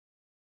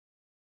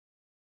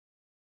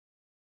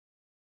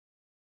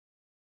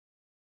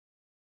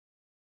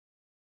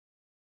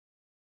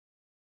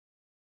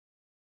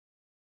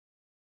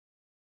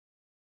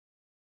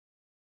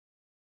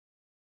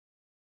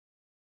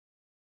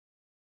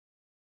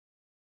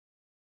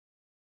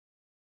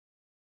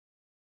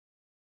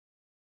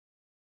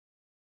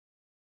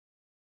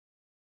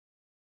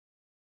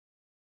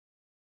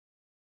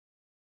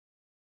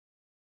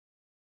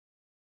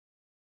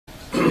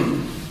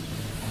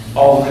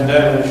أعوذ بالله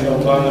من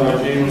الشيطان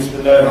الرجيم. بسم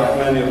الله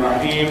الرحمن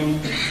الرحيم.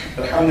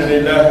 الحمد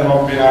لله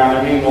رب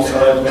العالمين،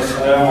 والصلاة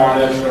والسلام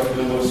على أشرف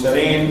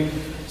المرسلين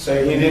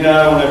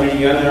سيدنا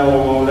ونبينا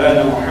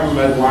ومولانا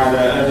محمد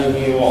وعلى آله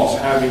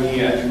وأصحابه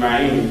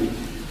أجمعين.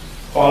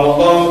 قال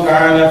الله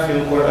تعالى في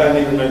القرآن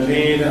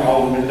المجيد: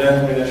 أعوذ بالله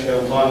من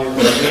الشيطان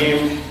الرجيم.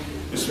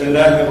 بسم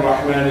الله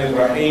الرحمن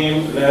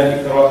الرحيم. لا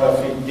إكراه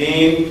في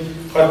الدين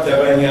قد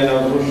تبين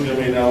الرشد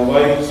من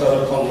الغي.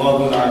 صدق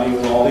الله العلي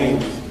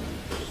العظيم.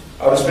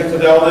 Our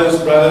respected elders,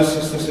 brothers,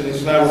 sisters in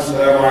Islam,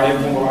 Assalamu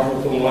alaikum wa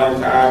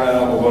rahmatullahi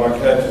ta'ala wa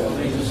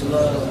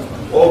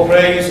barakatuh. All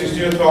praise is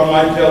due to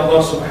Almighty Allah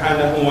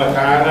subhanahu wa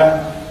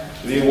ta'ala,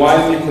 the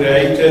one, the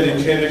creator,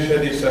 the cherisher,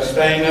 the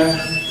sustainer,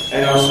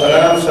 and our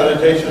salam,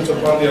 salutations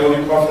upon the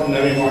Holy Prophet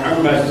Nabi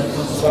Muhammad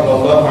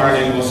sallallahu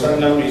alayhi wa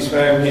sallam, his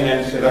family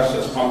and his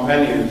illustrious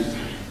companions.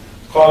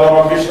 قال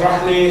رب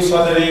اشرح لي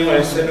صدري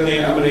ويسر لي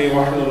أمري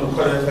واحلل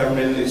عقدة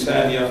من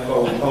لساني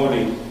يفقهوا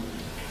قولي.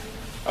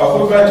 Our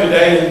khutbah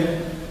today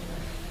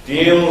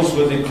deals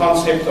with the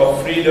concept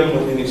of freedom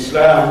within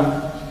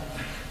Islam,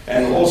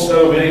 and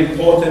also very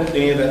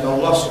importantly that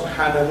Allah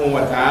subhanahu wa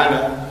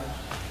ta'ala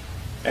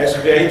has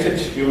created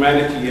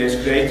humanity, He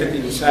has created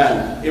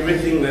insan.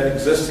 Everything that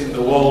exists in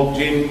the world,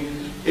 jinn,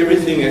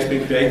 everything has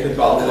been created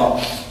by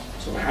Allah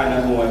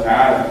subhanahu wa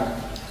ta'ala.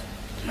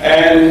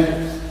 And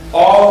of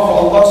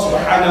Allah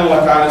subhanahu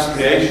wa ta'ala's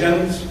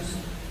creations,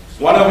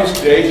 one of His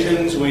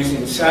creations who is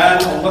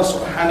insan, Allah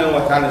subhanahu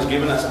wa ta'ala has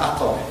given us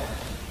aql.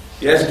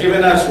 He has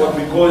given us what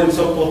we call in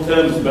simple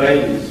terms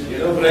brains. You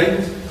know,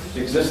 brains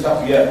exist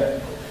up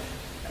here.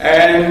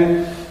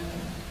 And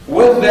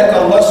with that,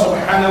 Allah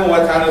subhanahu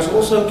wa ta'ala has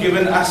also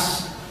given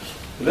us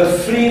the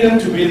freedom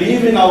to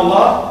believe in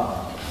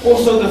Allah,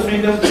 also the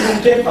freedom to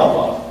reject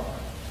Allah.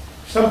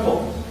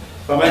 Simple.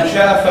 فَمَنْ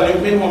شَاءَ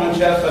فَلْيُؤْمِنْ وَمَنْ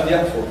شَاءَ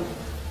فَلْيَكْفُرْ.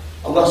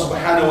 Allah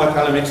subhanahu wa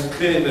ta'ala makes it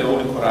clear in the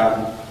Holy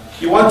Quran.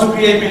 You want to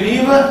be a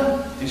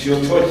believer, it's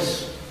your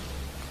choice.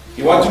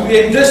 You want to be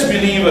a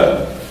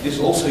disbeliever, it's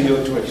also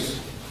your choice.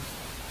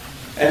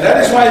 And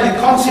that is why the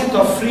concept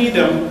of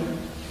freedom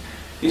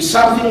is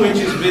something which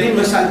is very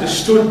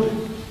misunderstood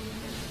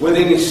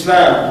within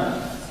Islam.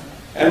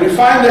 And we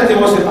find that there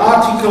was an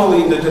article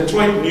in the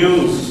Detroit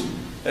News,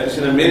 that is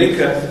in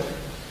America,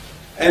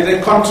 and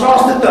they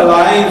contrasted the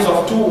lives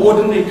of two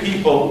ordinary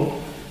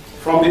people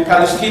from the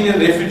Palestinian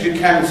refugee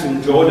camps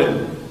in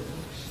Jordan.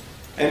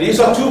 And these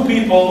are two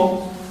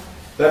people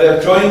that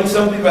are joined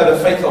simply by the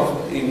faith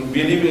of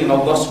believing in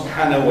Allah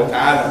subhanahu wa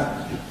ta'ala.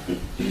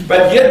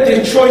 But yet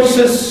their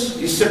choices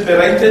is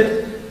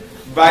separated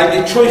by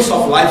the choice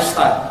of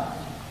lifestyle.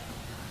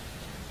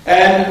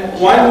 And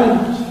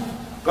one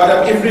got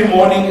up every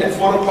morning at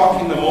 4 o'clock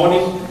in the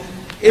morning,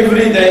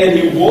 every day, and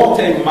he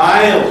walked a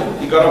mile.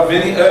 He got up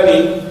very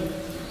early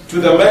to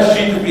the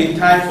Masjid to be in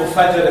time for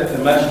Fajr at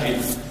the Masjid.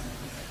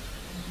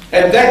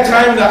 At that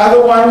time, the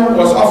other one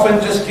was often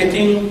just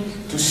getting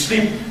to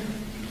sleep.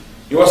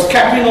 He was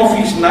capping off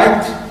his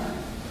night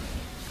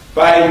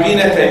by being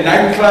at a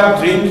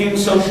nightclub, drinking,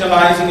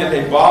 socializing at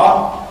a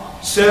bar,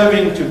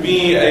 serving to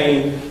be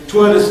a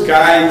tourist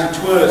guide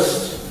to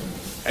tourists.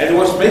 And he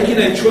was making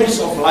a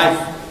choice of life,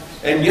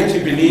 and yet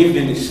he believed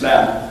in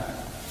Islam.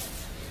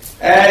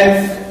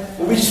 And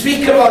when we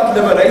speak about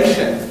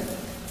liberation,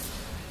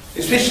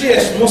 especially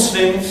as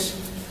Muslims,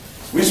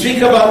 we speak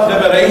about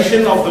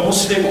liberation of the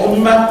Muslim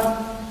Ummah.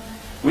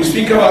 We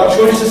speak about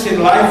choices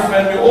in life,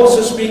 and we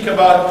also speak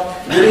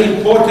about, very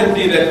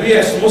importantly, that we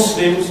as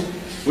Muslims,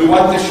 we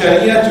want the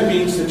Sharia to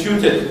be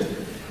instituted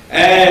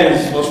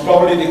as most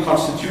probably the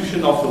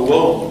constitution of the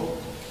world,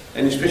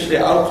 and especially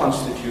our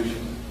constitution.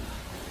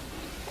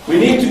 We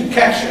need to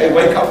catch a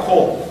wake-up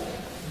call.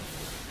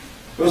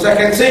 Because I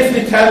can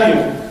safely tell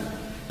you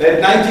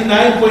that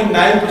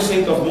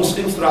 99.9% of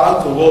Muslims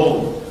throughout the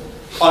world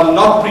are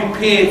not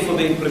prepared for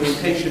the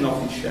implementation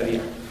of the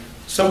Sharia.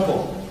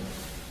 Simple.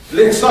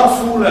 Let's not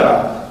fool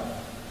around.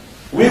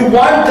 We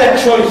want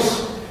that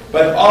choice,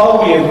 but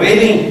are we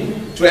ready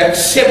to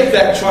accept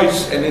that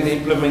choice and the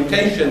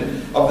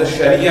implementation of the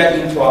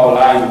Sharia into our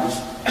lives?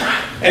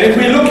 And if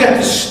we look at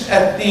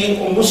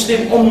the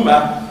Muslim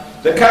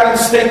Ummah, the current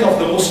state of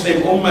the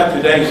Muslim Ummah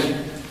today,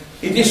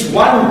 it is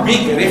one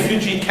big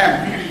refugee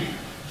camp.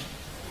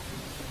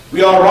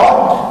 We are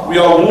robbed, we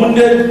are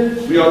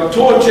wounded, we are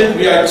tortured,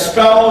 we are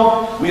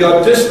expelled, we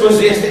are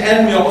dispossessed,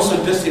 and we are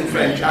also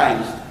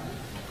disenfranchised.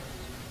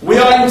 We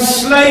are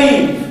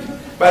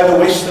enslaved by the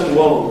Western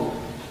world.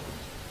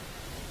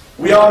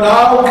 We are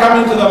now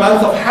coming to the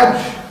month of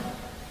Hajj,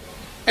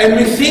 and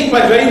we think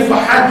by going for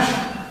Hajj,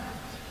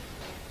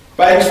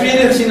 by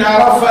experiencing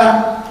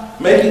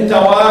Arafah, making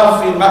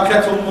tawaf in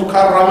Makkah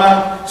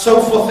al-Mukarramah, so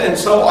forth and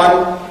so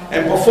on,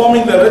 and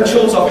performing the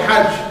rituals of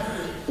Hajj,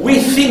 we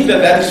think that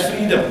that is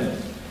freedom.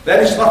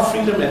 That is not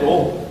freedom at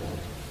all.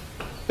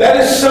 That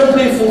is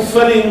simply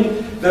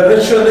fulfilling the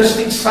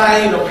ritualistic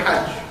side of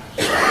Hajj.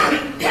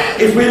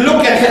 If we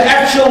look at the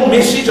actual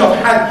message of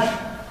Hajj,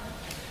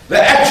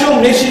 the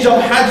actual message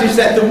of Hajj is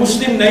that the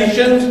Muslim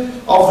nations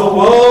of the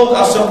world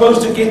are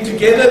supposed to get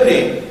together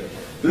there,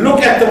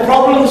 look at the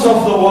problems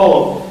of the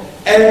world,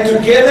 and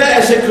together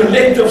as a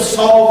collective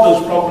solve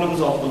those problems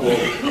of the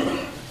world.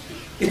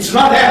 It's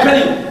not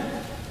happening.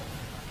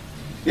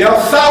 There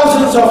are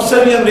thousands of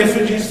Syrian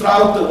refugees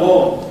throughout the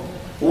world.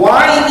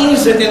 Why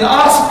is it, and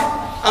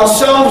ask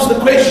ourselves the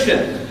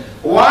question,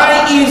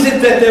 why is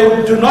it that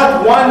they do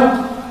not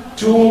want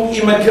to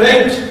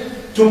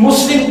immigrate to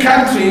Muslim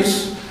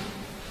countries,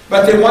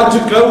 but they want to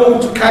go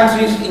to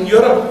countries in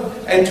Europe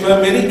and to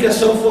America,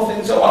 so forth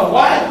and so on?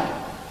 Why?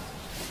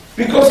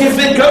 Because if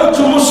they go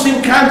to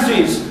Muslim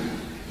countries,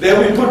 they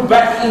will be put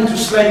back into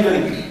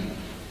slavery.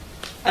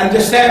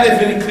 Understand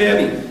that very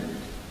clearly.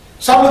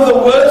 Some of the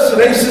worst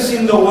racists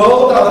in the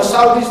world are the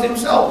Saudis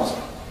themselves.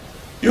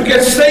 You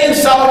can stay in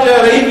Saudi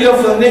Arabia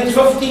for the next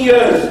 50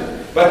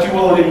 years, but you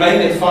will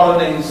remain a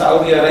foreigner in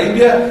Saudi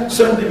Arabia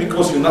simply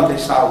because you're not a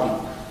Saudi.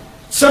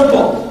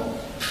 Simple.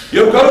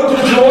 You go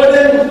to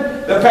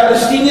Jordan, the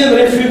Palestinian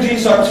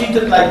refugees are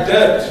treated like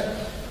dirt.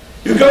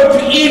 You go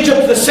to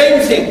Egypt, the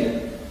same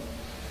thing.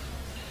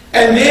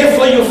 And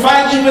therefore you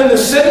find even the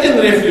Syrian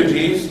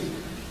refugees,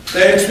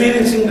 they're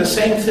experiencing the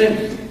same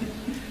thing.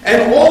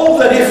 And all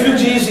the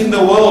refugees in the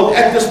world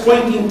at this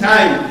point in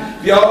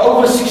time, there are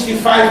over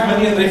 65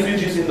 million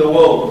refugees in the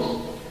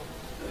world.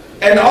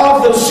 And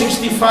of those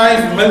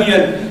 65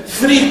 million,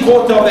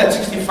 3/4 of that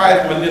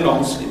 65 million are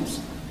Muslims.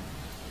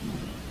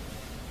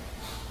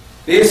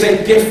 There's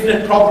a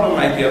definite problem,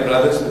 my dear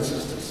brothers and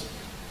sisters.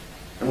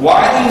 And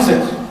why is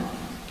it?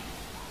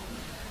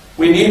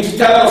 We need to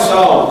tell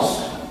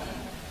ourselves,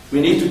 we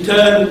need to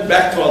turn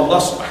back to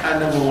Allah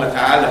subhanahu wa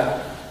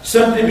ta'ala,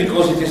 simply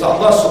because it is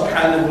Allah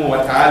subhanahu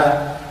wa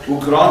ta'ala who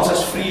grants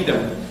us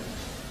freedom.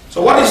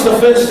 So what is the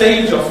first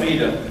stage of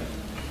freedom?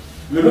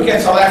 We look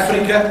at South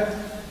Africa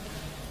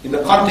in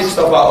the context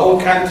of our own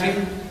country.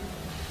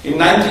 In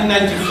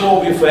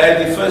 1994 we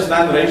had the first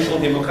non-racial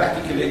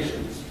democratic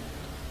elections.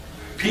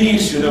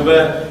 Peace,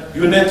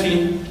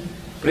 unity,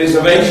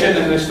 preservation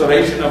and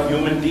restoration of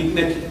human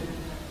dignity.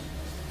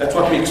 That's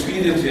what we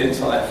experience here in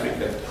South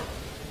Africa.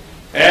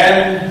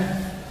 And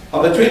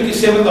on the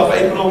 27th of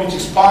April, which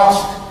is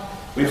past,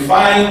 we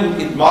find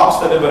it marks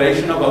the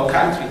liberation of our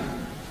country.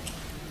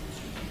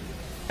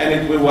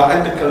 And we were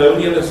under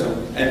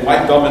colonialism and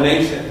white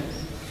domination.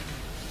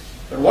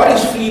 But what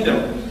is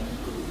freedom?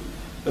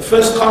 The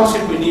first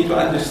concept we need to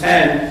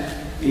understand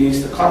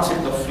is the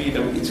concept of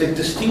freedom. It's a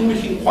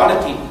distinguishing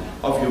quality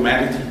of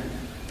humanity,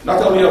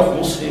 not only of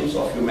Muslims,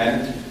 of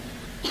humanity.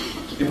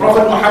 The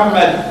Prophet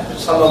Muhammad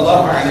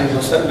sallallahu alaihi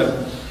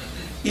wasallam,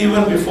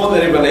 even before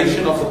the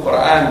revelation of the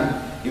Quran,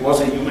 he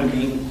was a human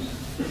being.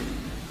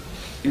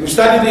 If you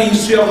study the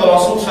history of the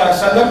Rasul sallallahu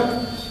alaihi wasallam,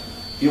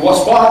 he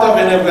was part of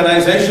an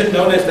organization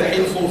known as the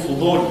Hilful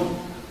Fudul,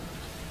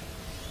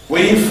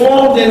 where he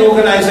formed an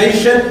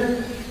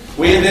organization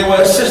where they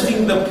were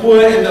assisting the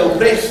poor and the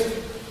oppressed.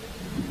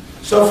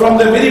 So from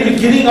the very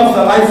beginning of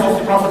the life of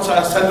the Prophet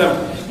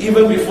ﷺ,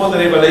 even before the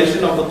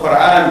revelation of the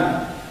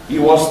Quran, he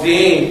was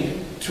there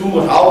to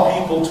help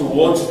people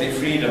towards their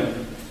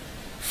freedom.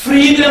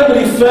 Freedom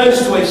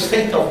refers to a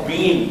state of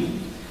being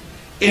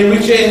in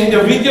which an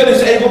individual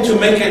is able to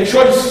make a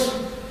choice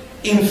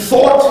in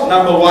thought,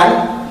 number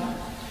one,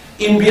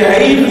 in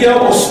behavior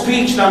or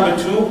speech, number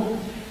two,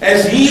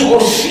 as he or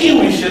she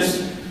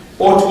wishes,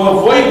 or to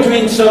avoid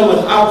doing so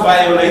without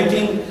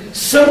violating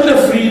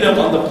similar freedom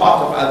on the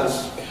part of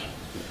others.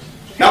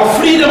 Now,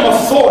 freedom of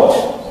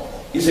thought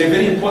is a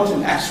very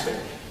important aspect.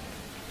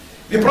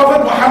 The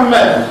Prophet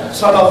Muhammad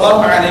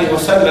sallallahu alayhi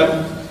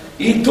wasallam,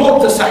 he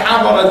taught the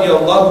Sahaba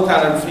radiallahu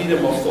ta'ala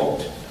freedom of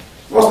thought.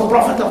 He was the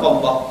Prophet of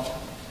Allah.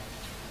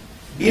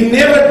 He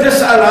never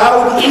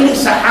disallowed any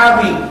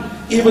Sahabi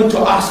even to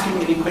ask him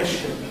any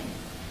question.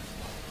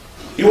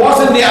 He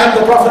wasn't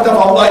the Prophet of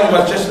Allah, you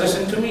must just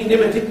listen to me. He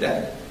never did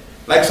that.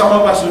 Like some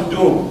of us would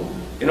do.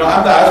 You know,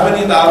 I'm the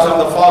husband in the house, I'm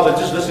the father,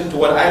 just listen to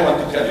what I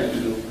want to tell you to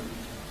do.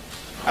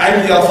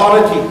 I'm the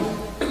authority.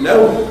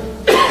 No.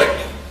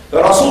 The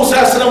Rasul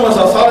ﷺ was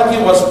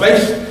authority was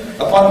based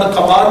upon the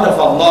command of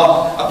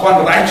Allah,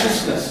 upon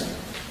righteousness.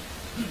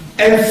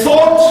 And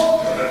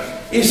thought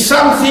is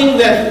something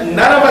that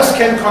none of us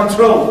can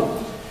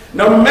control.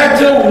 No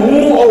matter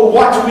who or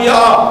what we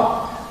are.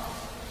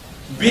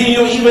 Be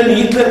you even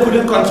Hitler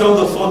couldn't control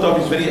the thought of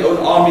his very own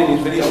army and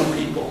his very own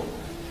people.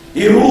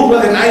 He ruled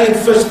with an iron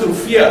fist through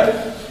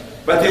fear.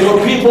 But there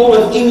were people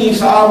within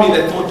his army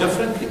that thought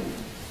differently.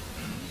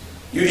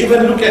 You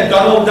even look at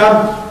Donald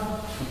Trump.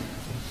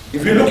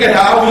 If you look at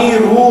how he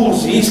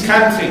rules his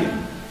country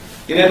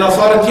in an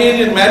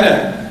authoritarian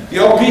manner,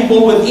 there are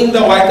people within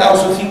the White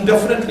House who think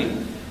differently.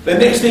 The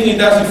next thing he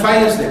does, he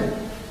fires them.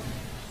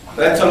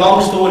 That's a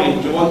long story.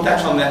 We won't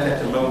touch on that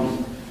at the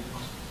moment.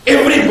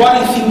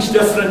 Everybody thinks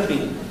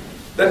differently.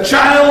 The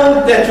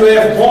child that you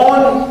have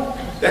born,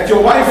 that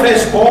your wife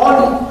has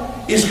born,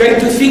 is going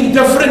to think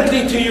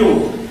differently to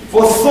you.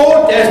 For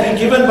thought has been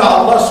given by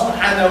Allah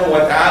subhanahu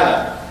wa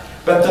ta'ala.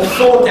 But the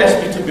thought has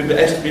to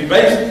be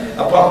based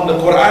upon the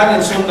Quran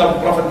and Sunnah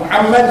of Prophet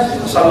Muhammad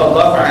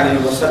sallallahu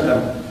alayhi wa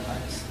sallam.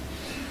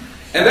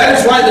 And that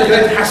is why the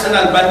great Hassan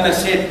al-Banna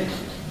said,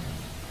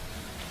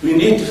 we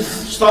need to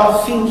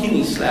start thinking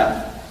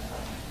Islam.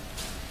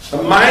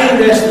 The mind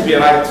has to be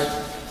right.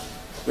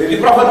 When the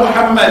Prophet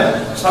Muhammad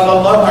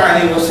sallallahu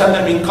alayhi wa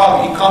sallam, he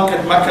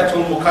conquered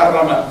Makkatul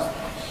Mukarramah.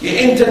 He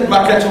entered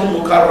Makkatul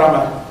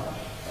Mukarramah.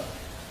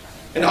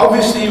 And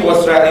obviously he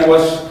was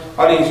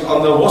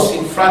on the horse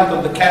in front,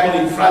 on the camel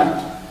in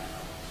front.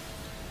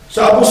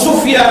 So Abu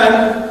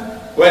Sufyan,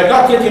 who had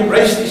not yet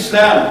embraced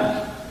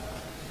Islam,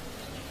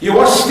 he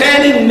was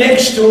standing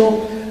next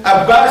to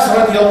Abbas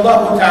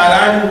radiallahu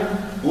ta'ala,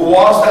 who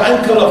was the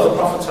uncle of the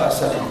Prophet sallallahu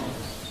alaihi wasallam.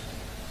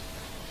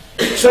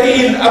 So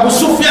Abu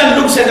Sufyan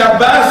looks at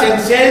Abbas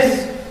and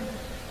says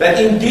that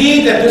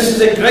indeed that this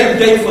is a great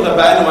day for the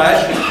Banu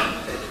Hashim.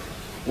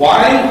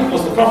 Why?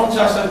 Because the Prophet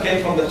ﷺ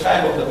came from the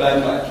tribe of the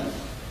Banu Hashim,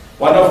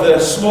 one of the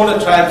smaller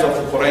tribes of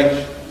the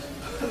Quraysh.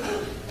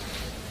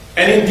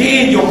 And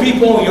indeed your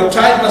people, your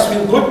tribe must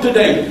feel good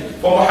today,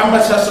 for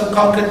Muhammad ﷺ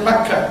conquered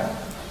Makkah.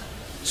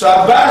 So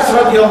Abbas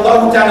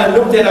radiallahu ta'ala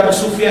looked at Abu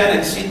Sufyan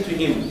and said to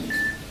him,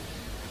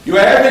 you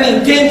have an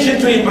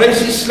intention to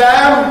embrace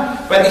Islam,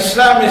 but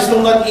Islam has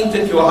still not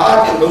entered your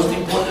heart and most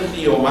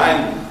importantly your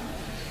mind.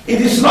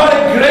 It is not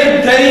a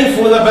great day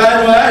for the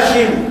Banu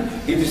Hashim,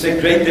 it is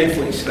a great day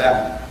for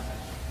Islam.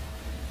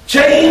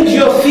 Change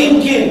your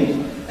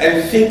thinking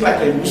and think like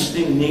a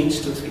Muslim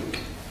needs to think.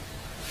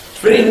 It's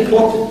very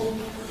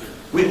important.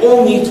 We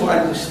all need to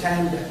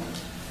understand that.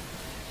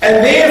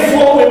 And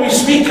therefore when we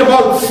speak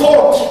about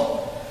thought,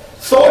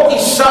 thought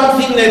is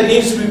something that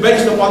needs to be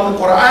based upon the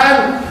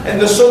Quran and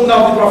the Sunnah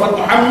of the Prophet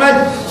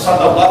Muhammad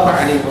sallallahu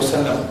alayhi wa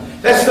sallam.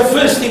 That's the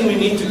first thing we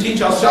need to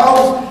teach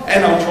ourselves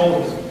and our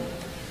children.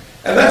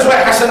 And that's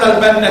why Hassan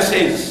al-Banna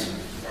says,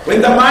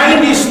 when the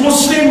mind is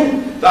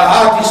Muslim, the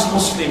heart is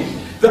Muslim.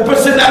 The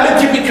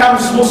personality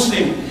becomes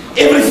Muslim.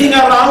 Everything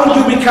around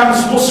you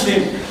becomes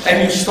Muslim.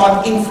 And you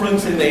start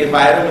influencing the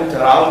environment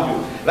around you.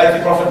 Like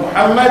the Prophet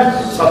Muhammad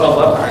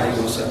sallallahu alayhi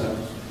wa sallam.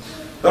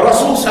 The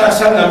Rasul sallallahu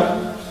alayhi wa sallam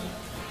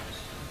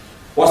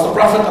was the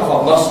Prophet of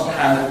Allah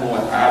subhanahu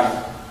wa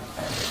ta'ala.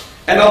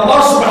 And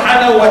Allah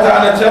subhanahu wa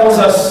ta'ala tells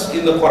us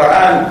in the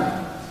Quran,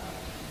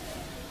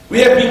 we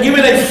have been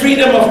given a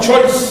freedom of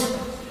choice.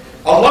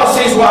 Allah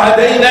says,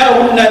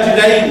 وَهَدَيْنَاهُ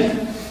النَّجْدَيْنِ.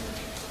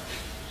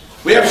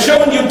 We have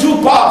shown you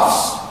two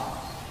paths.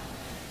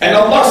 And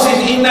Allah says,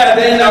 إِنَّا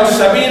هَدَيْنَاهُ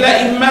السَّبِيلَ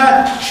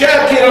إِمَّا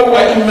شَاكِرًا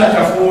وَإِمَّا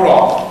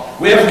كَفُورًا.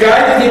 We have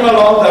guided him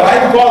along the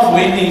right path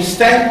when he is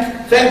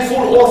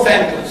thankful or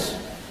thankless.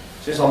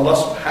 Says Allah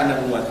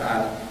subhanahu wa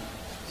ta'ala.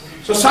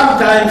 So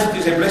sometimes it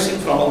is a blessing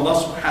from Allah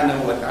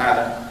subhanahu wa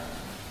ta'ala.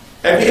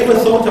 Have you ever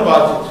thought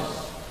about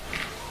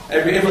it?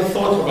 Have you ever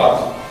thought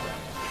about it?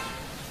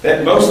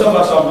 That most of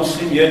us are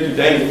Muslim here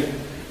today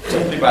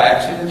simply by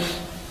accident?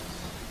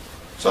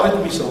 Sorry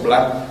to be so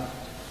blunt.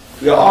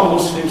 We are all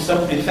Muslims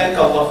simply. Thank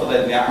Allah for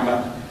that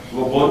ni'mah. We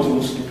were born to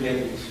Muslim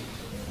parents.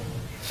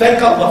 Thank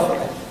Allah for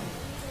that.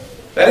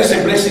 That is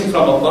a blessing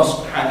from Allah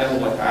subhanahu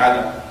wa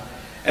ta'ala.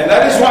 And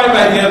that is why,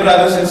 my dear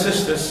brothers and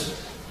sisters,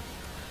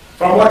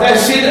 from what I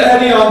said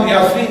earlier on, there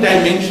are three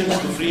dimensions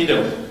to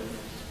freedom.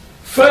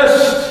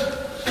 First,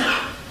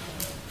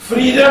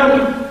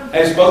 freedom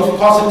has both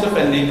positive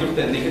and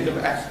negative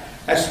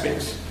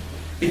aspects.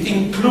 It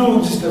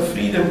includes the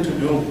freedom to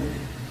do.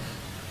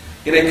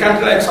 In a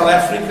country like South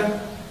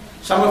Africa,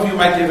 some of you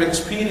might have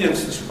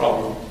experienced this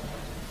problem.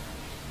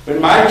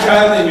 When my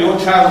child and your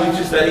child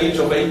reaches the age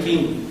of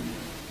 18,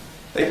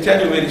 they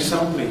tell you very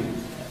simply,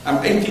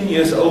 I'm 18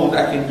 years old,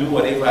 I can do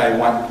whatever I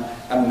want.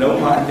 I'm no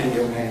more under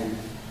your hand.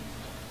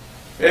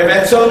 We have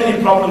had so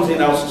many problems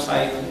in our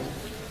society.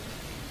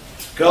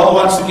 Girl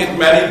wants to get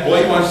married,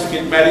 boy wants to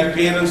get married,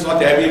 parents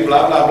not happy,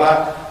 blah, blah,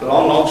 blah.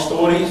 Long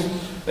stories.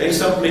 They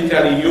simply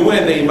tell you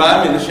and the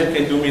Imam and the Sheikh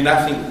can do me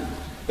nothing.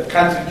 The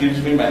country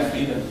gives me my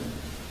freedom.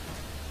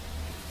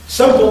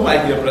 Simple, my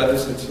dear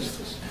brothers and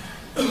sisters.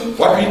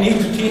 What we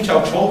need to teach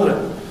our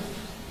children.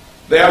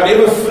 They are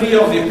never free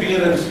of their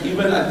parents,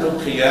 even until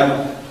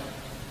Qiyamah.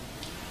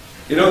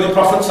 You know, the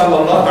Prophet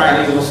sallallahu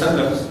alayhi wa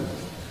sallam,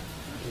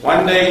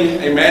 one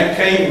day a man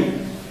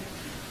came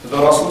to the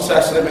Rasul sallallahu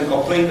alayhi wa sallam and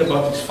complained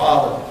about his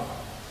father.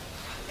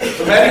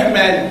 The married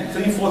man,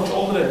 3-4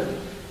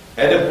 children,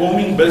 had a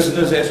booming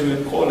business, as we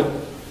would call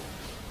it.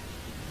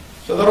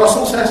 So the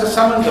Rasul sallallahu alayhi wa sallam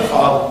summoned the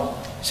father,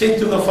 said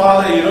to the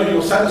father, you know,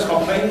 your son is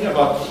complaining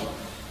about you.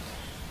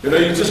 You know,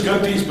 you just go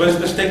to his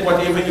business, take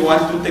whatever you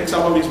want to, take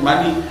some of his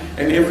money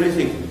and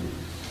everything.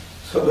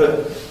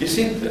 So he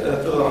said to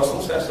the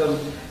Rasul sallallahu alayhi wa sallam,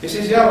 he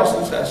says, yeah,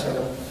 Rasul sallallahu alayhi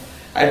wa sallam,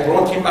 I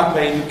brought him up,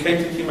 I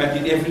educated him, I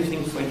did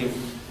everything for him.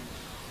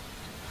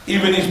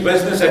 Even his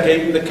business, I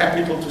gave him the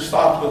capital to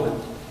start with it.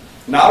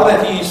 Now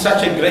that he is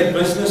such a great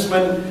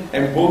businessman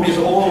and boom is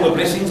all the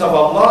blessings of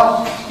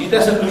Allah, he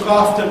doesn't look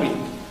after me.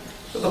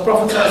 So the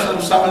Prophet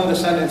ﷺ summoned the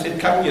son and said,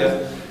 come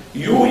here.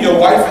 You, your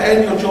wife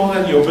and your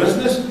children, your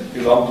business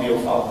belong to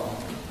your father.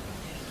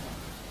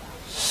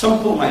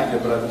 Simple, my dear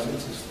brothers and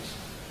sisters.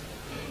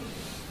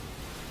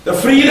 The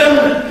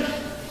freedom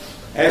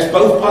has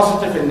both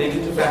positive and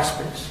negative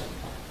aspects.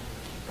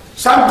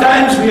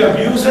 Sometimes we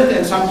abuse it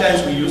and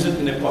sometimes we use it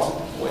in a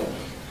positive way.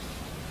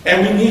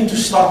 And we need to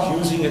start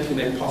using it in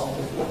a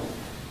positive way.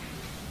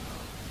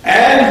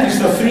 And it is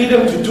the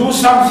freedom to do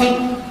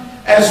something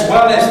as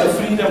well as the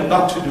freedom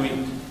not to do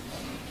it.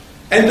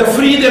 And the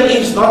freedom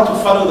is not to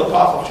follow the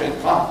path of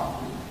shaitan.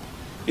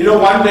 You know,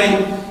 one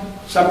day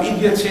some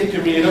idiot said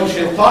to me, you know,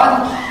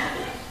 shaitan,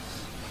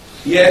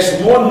 he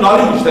has more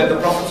knowledge than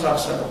the Prophet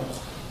ﷺ.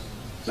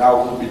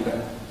 Now it would be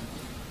better.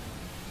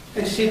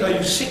 I said, are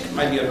you sick,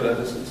 my dear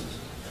brothers and sisters?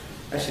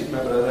 I said, my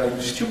brother, are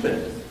you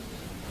stupid?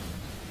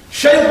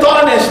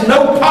 Shaitan has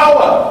no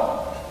power.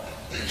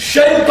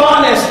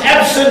 Shaitan has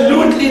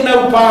absolutely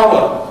no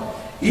power.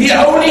 He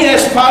only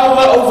has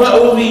power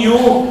over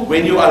you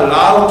when you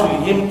allow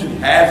him to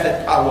have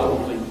that power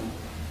over you.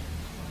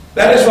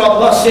 That is what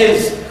Allah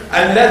says,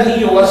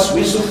 الَّذِي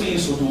يُوَسْوِسُ فِي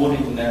صُدُورِ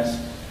النَّاسِ.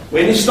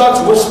 When he starts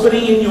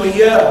whispering in your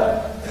ear.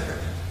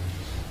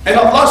 And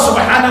Allah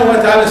subhanahu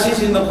wa ta'ala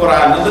says in the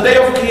Quran, on the day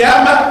of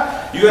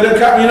Qiyamah, you're going to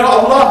come, you know,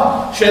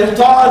 Allah,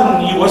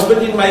 shaitan, you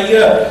whispered in my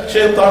ear.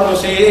 Shaitan will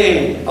say,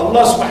 hey,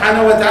 Allah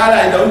subhanahu wa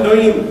ta'ala, I don't know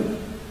him.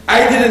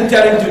 I didn't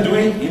tell him to do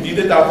it, he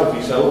did it out of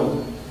his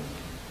own.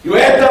 You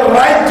have the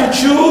right to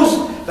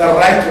choose the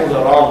right or the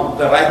wrong,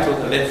 the right or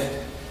the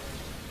left.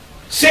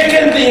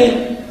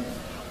 Secondly,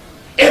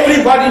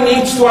 everybody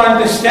needs to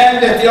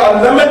understand that there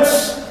are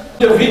limits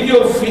to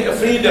individual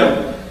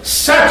freedom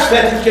such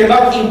that it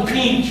cannot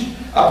impinge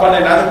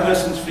upon another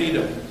person's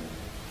freedom.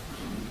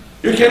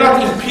 You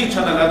cannot impinge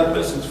on another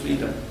person's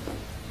freedom.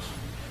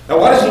 Now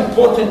what is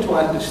important to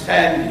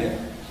understand here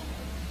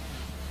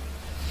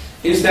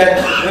is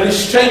that the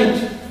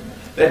restraint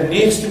that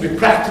needs to be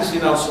practiced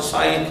in our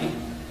society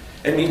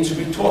and needs to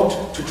be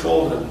taught to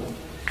children.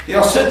 There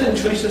are certain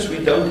choices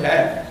we don't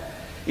have.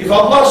 If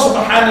Allah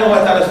subhanahu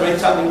wa ta'ala has made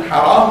something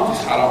haram, it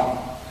is haram.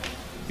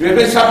 If He has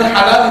made something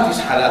halal, it is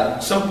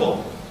halal.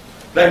 Simple.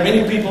 Like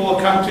many people will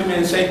come to me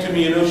and say to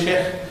me, you know,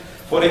 Sheikh,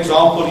 for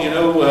example, you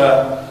know,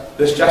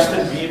 this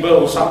Justin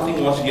Bieber or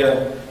something was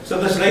here. So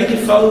this lady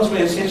phones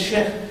me and says,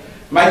 Sheikh,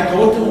 my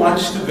daughter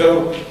wants to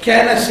go.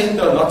 Can I send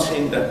her or not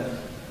send her?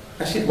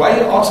 I said, why are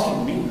you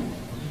asking me?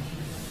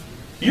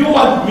 You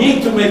want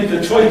me to make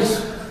the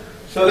choice.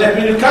 So that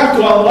when you come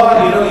to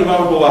Allah, you know,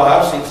 Imam Abu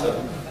Wahab said so.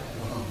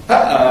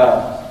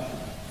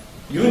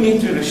 You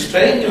need to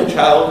restrain your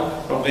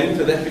child from going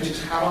to that which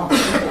is haram.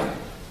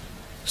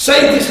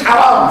 Say it is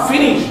haram,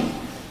 finish.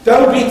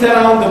 Don't beat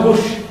around the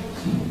bush.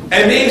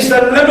 And there is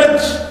a limit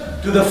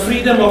to the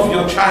freedom of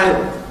your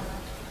child.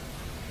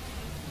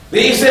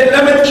 There is a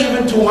limit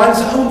even to one's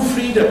own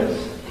freedom.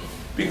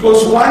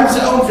 Because one's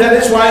own, that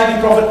is why the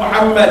Prophet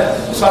Muhammad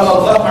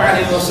sallallahu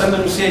alayhi wa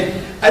sallam said,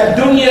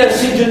 الدنيا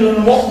سجن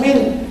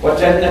المؤمن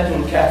وجنة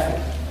الكافر.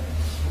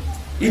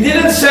 He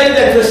didn't say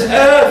that this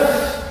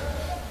earth,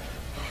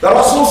 the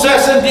Rasul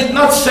did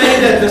not say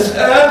that this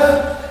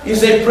earth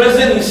is a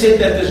prison. He said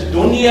that this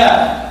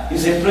dunya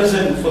is a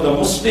prison for the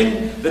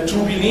Muslim, the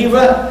true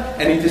believer,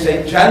 and it is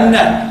a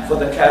Jannah for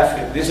the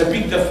kafir. There's a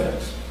big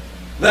difference.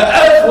 The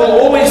earth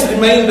will always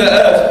remain the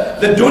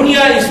earth. The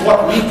dunya is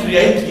what we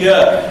create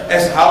here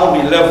as how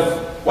we live.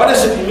 What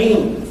does it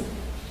mean?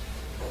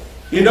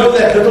 You know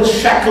that little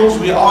shackles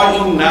we are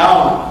in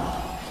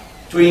now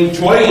to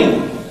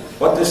enjoying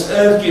what this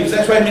earth gives.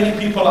 That's why many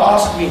people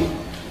ask me,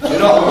 you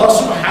know, Allah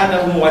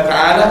subhanahu wa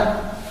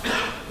ta'ala,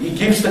 He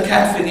gives the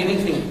kafir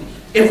anything,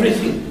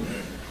 everything.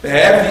 They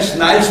have these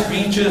nice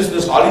beaches,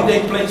 these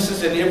holiday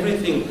places and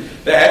everything.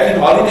 They're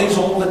having holidays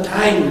all the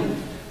time.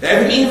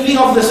 They're having everything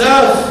of this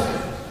earth.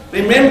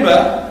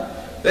 Remember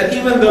that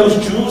even those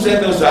Jews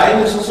and those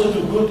Zionists also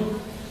do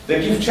good.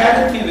 They give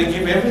charity, they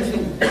give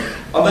everything.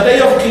 On the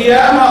day of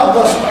Qiyamah,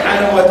 Allah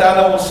subhanahu wa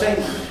ta'ala will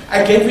say,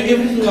 I gave you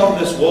everything of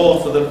this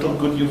world for the little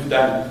good you've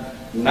done.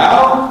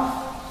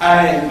 Now,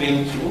 I am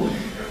going to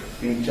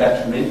be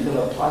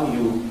judgmental upon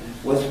you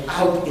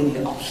without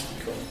any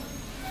obstacle.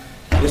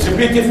 There's a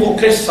beautiful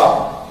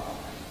qissa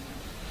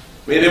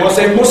where there was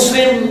a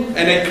Muslim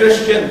and a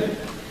Christian.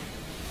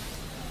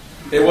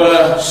 They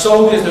were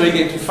soldiers, they were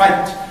going to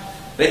fight.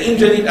 They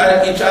injured each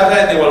other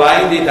and they were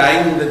lying there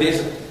dying in the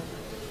desert.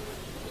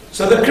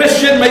 So the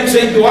Christian makes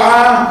a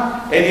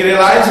dua and he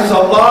realizes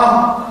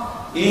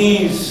Allah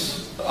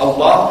is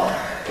Allah.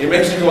 He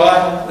makes a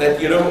dua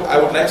that, you know,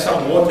 I would like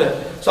some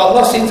water. So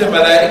Allah sends a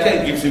malaika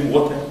and gives him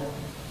water.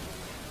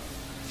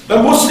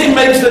 The Muslim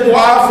makes the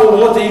dua for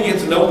water, he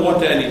gets no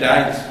water and he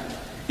dies.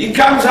 He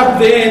comes up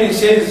there and he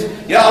says,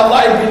 Ya Allah,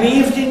 I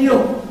believed in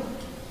you.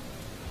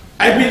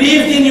 I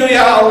believed in you,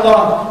 Ya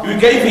Allah. You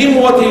gave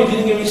him water, you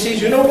didn't give him. He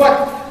says, you know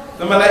what?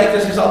 The malaika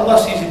says, Allah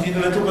says he did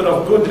a little bit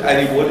of good.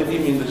 I rewarded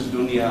him in this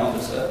dunya on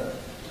this earth.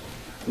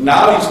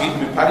 Now he's going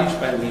to be punished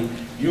by me.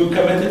 You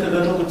committed a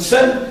little bit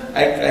sin.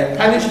 I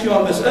punished you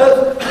on this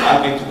earth.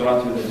 I'm going to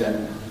grant you the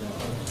Jannah.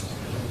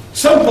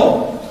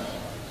 Simple.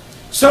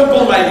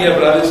 Simple, my dear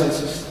brothers and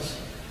sisters.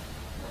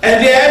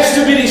 And there has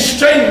to be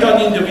restraint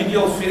on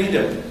individual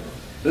freedom.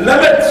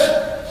 Limit.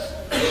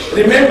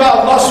 Remember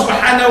Allah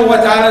subhanahu wa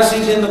ta'ala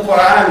says in the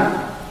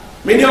Quran.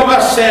 Many of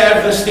us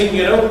have this thing,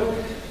 you know.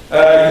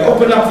 You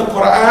open up the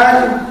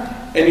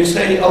Quran and you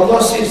say,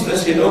 Allah says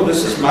this, you know,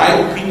 this is my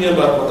opinion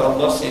about what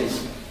Allah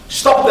says.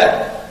 Stop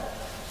that.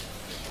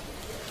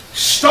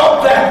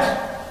 Stop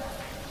that.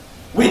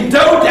 We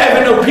don't have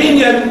an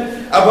opinion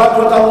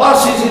about what Allah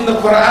says in the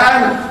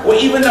Quran, or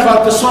even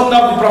about the Sunnah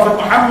of the Prophet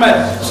Muhammad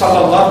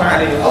sallallahu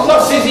alaihi wasallam.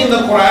 Allah says in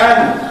the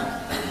Quran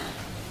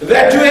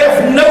that you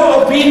have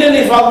no opinion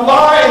if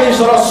Allah and His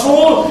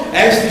Rasul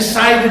has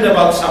decided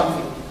about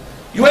something.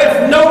 You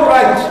have no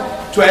right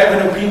to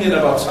have an opinion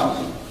about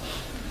something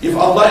if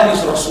Allah and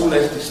His Rasul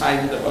has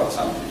decided about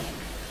something.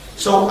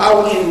 So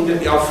our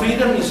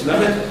freedom is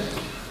limited.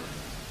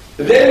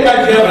 Then,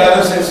 my dear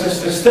brothers and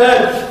sisters,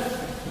 third,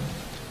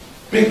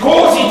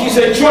 because it is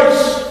a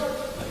choice,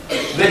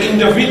 the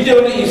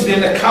individual is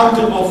then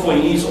accountable for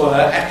his or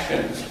her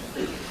actions,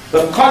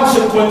 the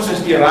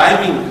consequences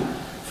deriving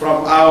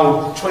from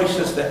our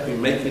choices that we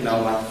make in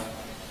our life.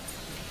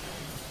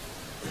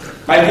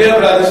 My dear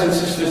brothers and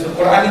sisters, the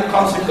Quranic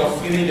concept of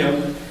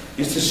freedom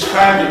is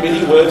described in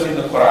many words in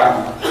the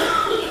Quran,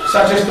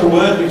 such as the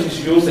word which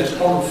is used as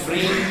called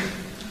free,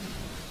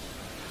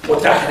 or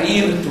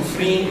tahrir, to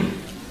free,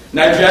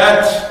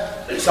 najat,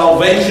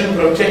 salvation,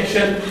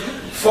 protection,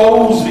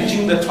 foes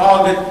reaching the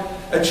target,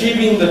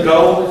 achieving the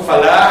goal,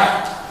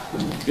 Falaagh.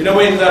 You know,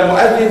 when the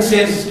muazzin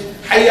says,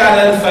 Hayya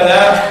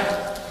al-Falaagh,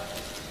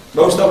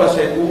 most of us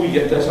say, ooh,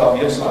 isn't it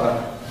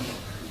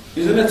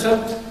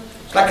so?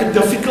 It's like a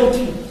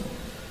difficulty.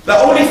 The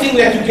only thing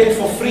that you get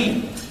for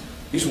free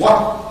is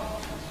what?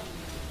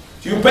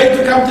 Do you pay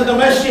to come to the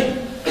masjid?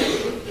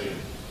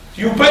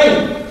 Do you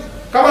pay?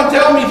 Come on,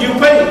 tell me, do you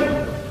pay?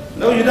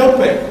 No, you don't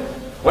pay.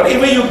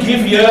 Whatever you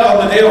give here on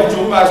the day of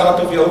JUMU'AH is out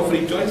of your own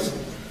free choice.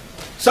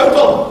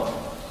 Simple.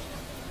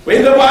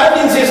 When the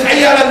muazzin says,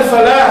 Hayya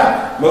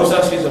al-Falaagh, most of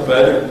us is a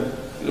burden.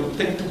 You know,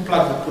 take 2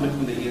 plugs and put it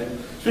in the ear.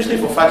 Especially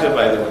for Fajr,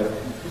 by the way.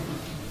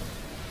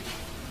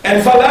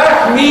 And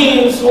Falaagh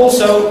means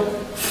also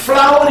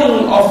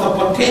flowering of the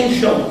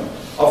potential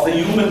of the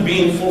human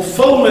being,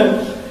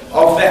 fulfillment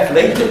of that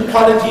latent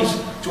qualities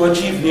to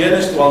achieve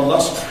nearness to Allah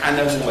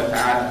subhanahu wa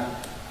ta'ala.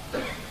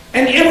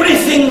 And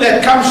everything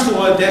that comes to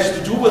it that has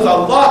to do with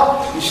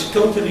Allah is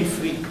totally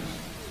free.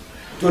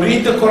 To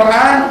read the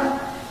Quran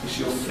is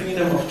your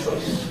freedom of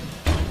choice.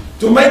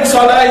 To make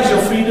salah is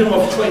your freedom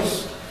of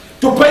choice.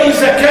 To pay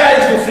zakah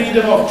is your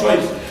freedom of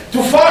choice.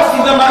 To fast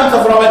in the month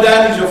of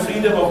Ramadan is your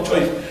freedom of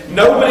choice.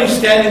 Nobody is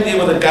standing there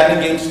with a gun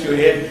against your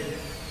head.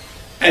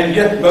 And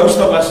yet most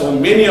of us, or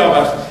many of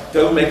us,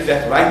 don't make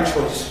that right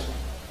choice.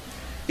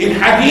 In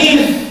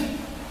hadith,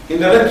 in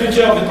the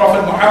literature of the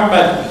Prophet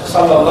Muhammad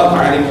sallallahu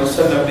alaihi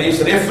wasallam, there is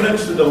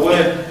reference to the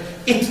word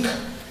itq,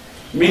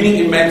 meaning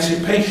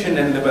emancipation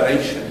and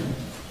liberation.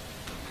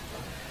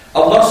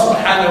 Allah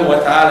subhanahu wa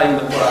ta'ala in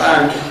the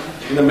Quran,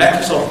 in the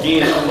matters of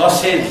deen, Allah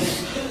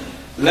says,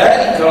 La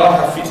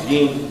ikraha fi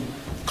deen,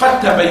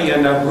 qad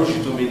tabayyana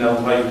rushdu min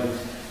al-ghayy.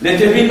 Let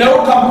there be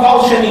no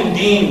compulsion in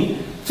deen.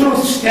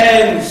 Truth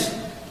stands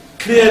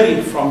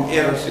clearly from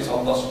error, says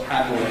Allah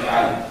subhanahu wa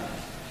ta'ala.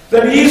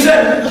 The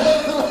reason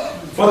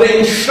for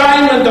the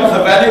enshrinement of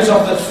the values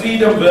of this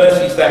freedom verse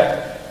is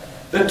that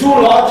the 2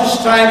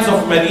 largest tribes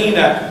of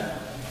Medina,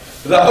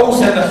 the Aus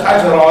and the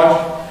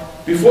Khazraj,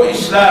 before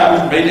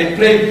Islam made a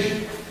pledge.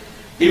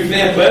 If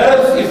their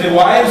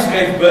wives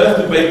gave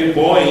birth to baby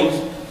boys,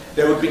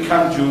 they would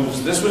become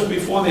Jews. This was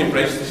before they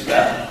embraced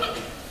Islam.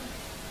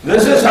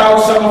 This is how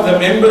some of the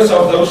members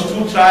of those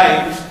 2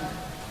 tribes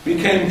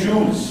became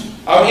Jews.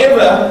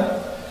 However,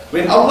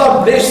 when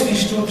Allah blessed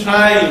these 2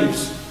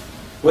 tribes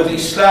with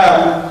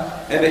Islam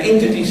and they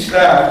entered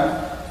Islam,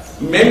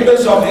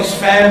 members of these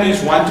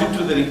families wanted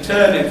to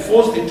return and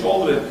force their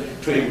children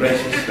to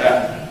embrace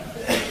Islam.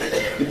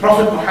 The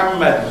Prophet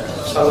Muhammad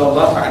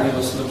sallallahu alaihi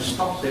wasallam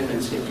stopped them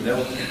and said,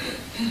 no.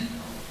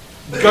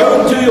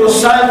 Go to your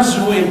sons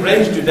who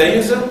embrace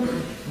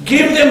Judaism,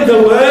 give them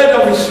the word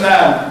of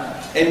Islam,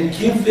 and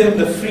give them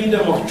the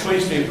freedom of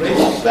choice to embrace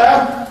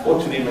Islam or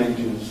to remain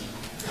Jews.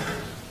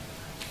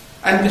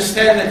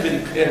 Understand that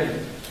very clearly.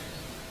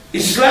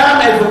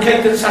 Islam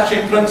advocated such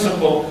a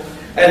principle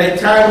at a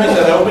time when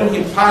the Roman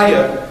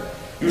Empire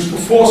used to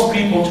force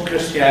people to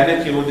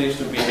Christianity or they used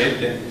to behead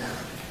them.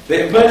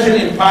 The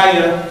Persian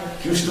Empire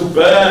used to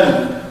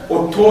burn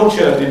or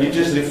torture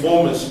religious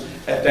reformers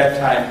at that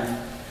time.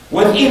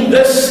 Within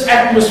this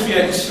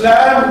atmosphere,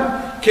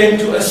 Islam came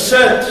to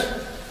assert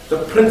the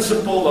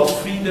principle of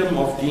freedom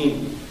of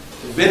deen.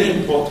 Very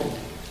important.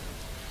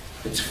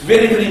 It's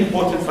very, very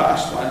important for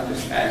us to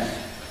understand.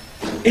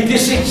 It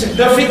is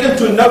significant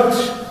to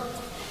note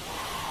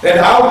that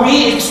how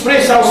we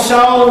express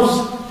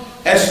ourselves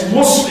as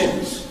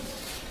Muslims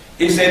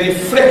is a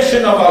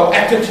reflection of our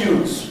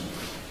attitudes.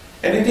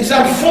 And it is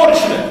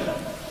unfortunate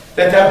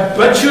that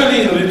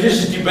habitually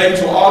religious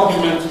debates or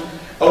arguments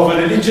over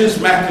religious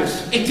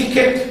matters,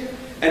 etiquette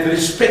and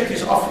respect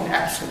is often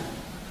absent.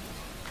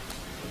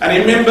 I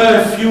remember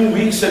a few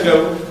weeks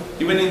ago,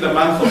 even in the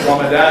month of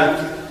Ramadan,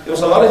 there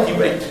was a lot of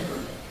debate.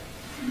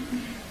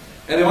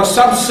 And there was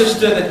some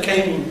sister that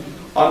came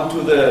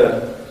onto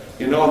the,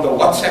 on the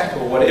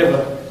WhatsApp or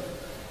whatever,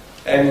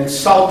 and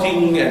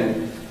insulting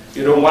and,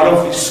 one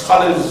of the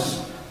scholars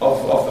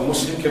of the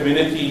Muslim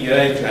community here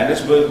in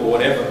Johannesburg or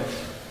whatever.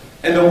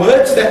 And the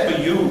words that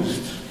were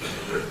used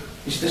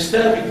is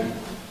disturbing.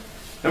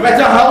 No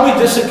matter how we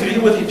disagree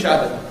with each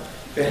other,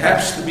 there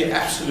has to be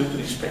absolute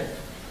respect.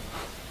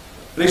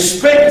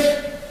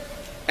 Respect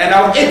and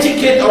our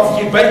etiquette of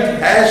debate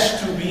has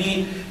to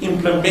be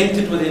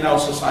implemented within our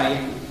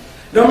society.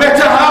 No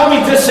matter how we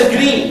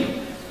disagree.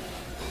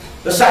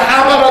 The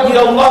Sahaba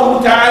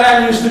radiallahu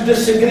ta'ala used to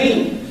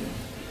disagree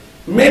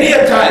many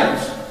a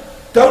times.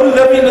 Don't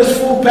live in this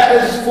fool's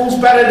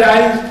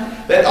paradise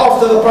that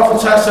after the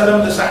Prophet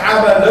ﷺ, the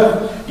Sahaba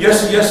lived,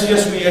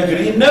 yes, we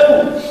agree.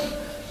 No.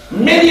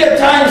 Many a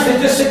times they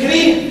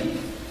disagreed.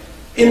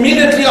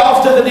 Immediately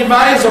after the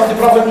demise of the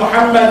Prophet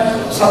Muhammad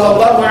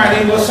sallallahu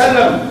alayhi wa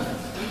sallam,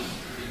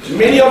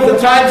 many of the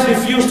tribes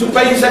refused to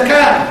pay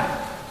zakah.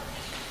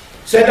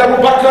 Said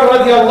Abu Bakr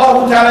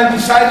radiallahu ta'ala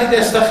decided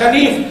as the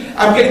Khalif,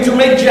 I'm going to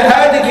make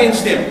jihad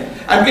against them.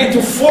 I'm going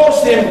to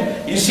force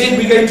them. He said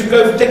we're going to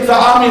go take the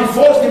army and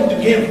force them to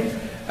give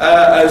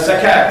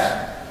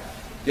zakat.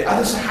 The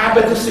other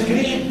Sahaba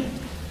disagreed.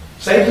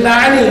 Sayyidina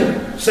Ali,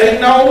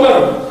 Sayyidina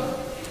Umar,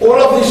 all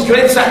of these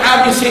great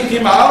Sahabis said to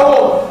him,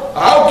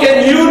 how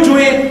can you do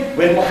it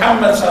when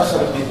Muhammad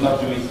did not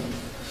do it?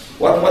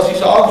 What was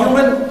his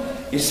argument?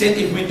 He said,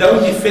 if we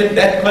don't defend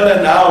that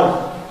pillar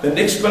now, the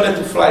next pillar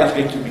to fly is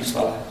going to be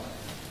Salah.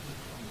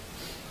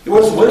 It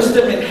was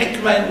wisdom and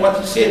hikmah in what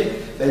he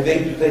said.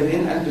 They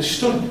then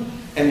understood.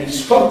 And he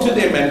spoke to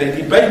them and they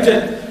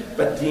debated.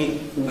 But the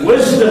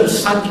wisdom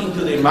sunk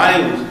into their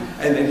minds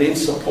and they then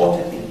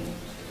supported him.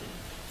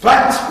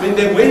 But when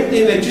they went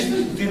there, they just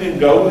didn't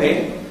go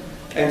there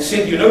and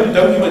said,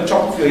 don't even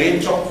chop off your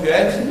head, chop off your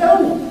hands.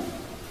 No.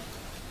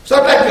 It's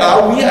not like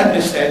how we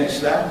understand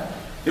Islam.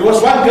 There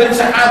was one great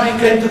Sahabi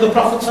came to the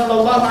Prophet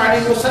sallallahu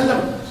alaihi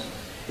wasallam.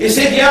 He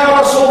said, Ya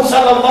Rasul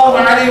sallallahu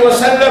alayhi wa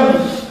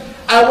sallam,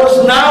 I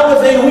was now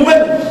with a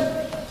woman.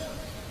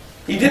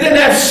 He didn't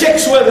have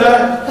sex with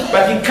her,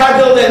 but he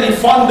cuddled and he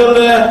fondled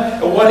her,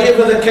 or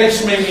whatever the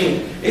case may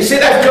be. He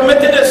said, I've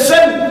committed a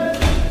sin.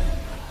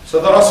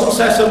 So the Rasul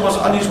sallallahu alayhi wa sallam was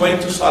on his way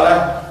to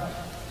Salah.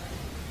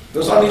 He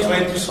was on his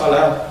way to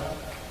Salah.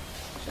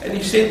 And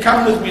he said,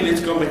 come with me,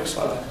 let's go make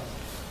Salah.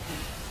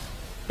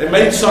 They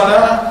made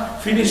Salah,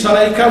 finished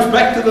Salah, he comes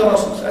back to the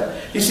Rasul sallallahu alayhi wa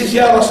sallam. He says,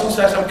 Ya Rasul sallallahu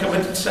alayhi wa sallam, I've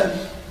committed sin.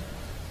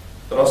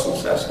 The Rasul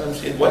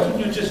said, what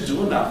did you just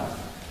do now?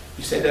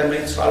 He said, I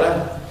made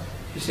Salah.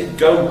 He said,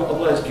 go,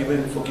 Allah has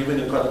forgiven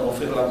you, God,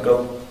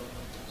 go.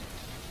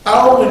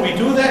 How when we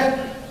do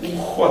that?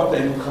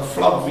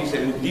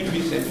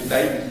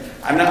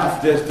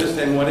 Enough, this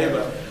and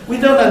whatever. We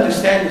don't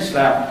understand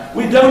Islam.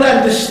 We don't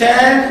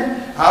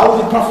understand how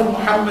the Prophet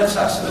Muhammad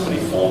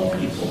reformed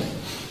people.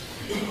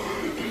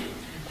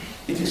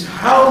 It is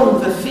how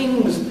the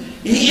things,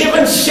 he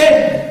even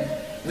said,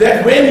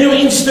 that when you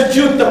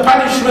institute the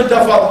punishment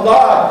of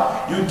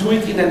Allah, you do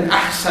it in an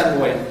ahsan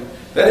way.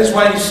 That is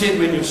why he said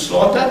when you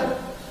slaughter,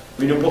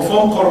 when you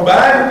perform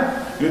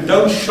qurban, you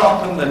don't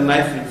sharpen the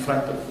knife in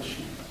front of the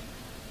sheep.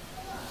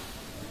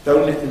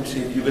 Don't let him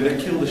say, you're going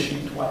to kill the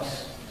sheep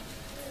twice.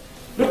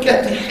 Look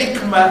at the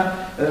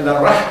hikmah and the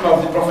rahmah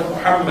of the Prophet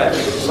Muhammad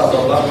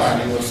sallallahu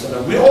alaihi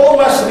wasallam. We all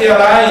must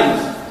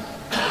realize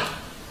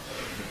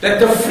that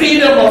the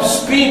freedom of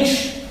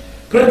speech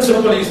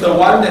principle is the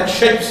one that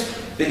shapes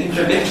the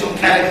intellectual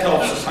character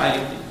of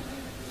society.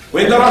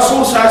 When the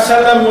Rasul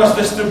ﷺ was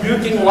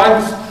distributing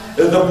once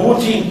the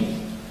booty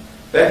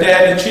that they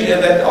had achieved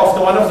that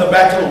after one of the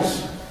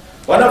battles,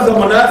 one of the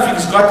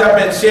munafiqs got up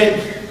and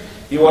said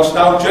he was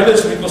now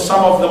jealous because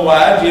some of the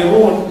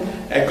muhajirun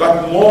had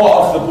got more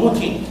of the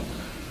booty.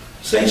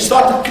 So he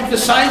started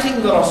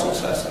criticizing the Rasul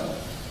ﷺ.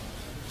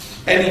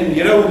 And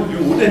you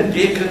wouldn't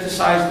dare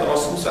criticize the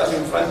Rasul ﷺ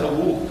in front of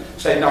who?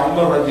 Sayyidina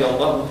Umar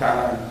radiallahu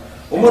ta'ala.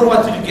 Umar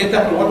wanted to get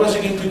up, and what was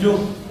he going to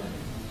do?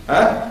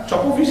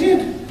 Chop off his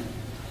head.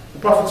 The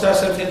Prophet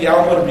said, Ya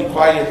Umar, be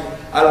quiet.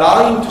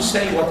 Allow him to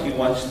say what he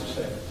wants to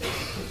say.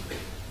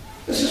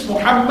 This is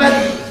Muhammad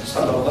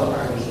sallallahu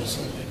alayhi wa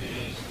sallam.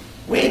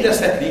 Where does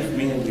that leave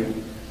me and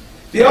you?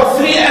 There are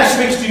three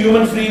aspects to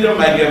human freedom,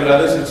 my dear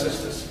brothers and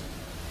sisters.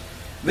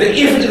 The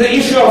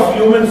issue of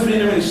human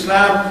freedom in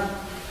Islam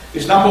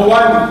is number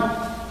one.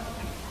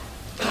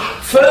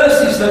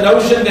 First is the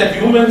notion that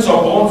humans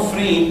are born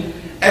free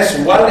as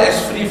well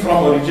as free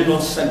from original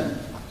sin.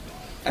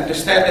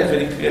 Understand that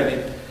very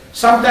clearly.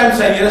 Sometimes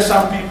I hear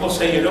some people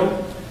say,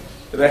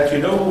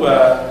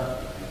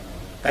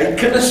 hy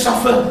kinders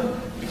suffer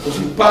because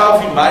die pa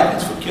of die ma het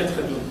iets verkeerd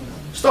gedoen.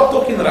 Stop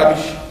talking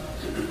rubbish.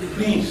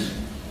 Please.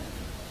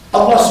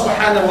 Allah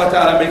subhanahu wa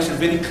ta'ala makes it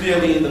very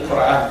clearly in the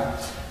Quran.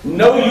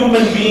 No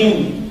human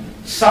being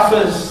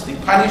suffers the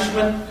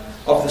punishment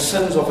of the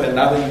sins of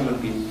another human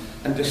being.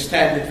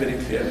 Understand it very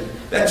clearly.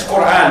 That's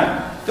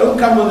Quran. Don't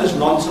come with this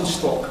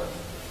nonsense talk.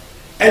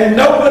 And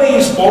nobody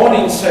is born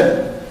in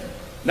sin.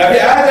 Nabi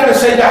Adam and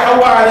Sayyidah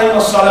Hawa alayhi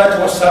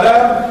salatu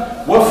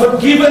wassalam were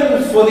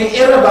forgiven for the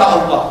error by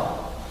Allah.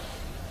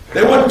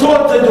 They were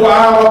taught the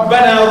dua,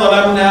 رَبَّنَا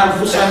ظَلَمْنَا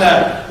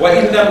أَنفُسَنَا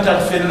وَإِن لَمْ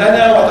تَغْفِرْ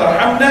لَنَا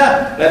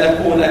وَتَرْحَمْنَا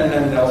لَنَكُونَنَّ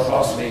مِنَ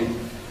الْخَاسِرِينَ.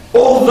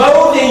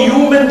 Although the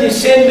human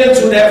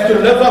descendants would have to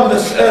live on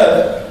this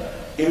earth,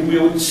 it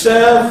would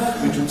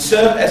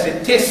serve as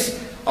a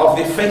test of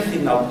their faith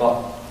in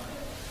Allah.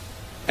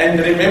 And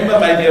remember,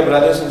 my dear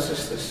brothers and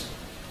sisters,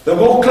 the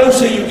more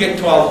closer you get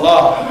to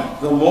Allah,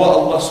 the more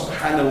Allah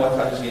subhanahu wa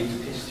ta'ala is going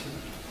to test you.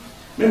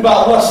 Remember,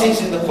 Allah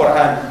says in the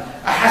Quran,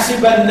 أَحَسِبَ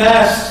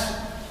النَّاسِ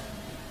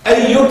أَن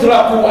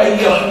يُتْرَكُوا أَن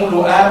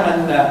يَقُولُوا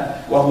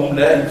آمَنَّا وَهُمْ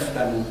لَا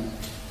يُفْتَنُونَ.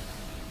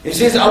 He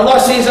says, Allah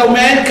says, O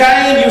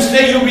mankind, you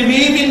say you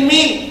believe in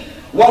me.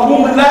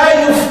 وَهُمْ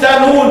لَا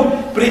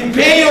يُفْتَنُونَ.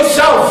 Prepare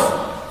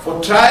yourself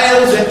for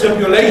trials and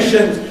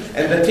tribulations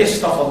and the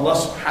test of Allah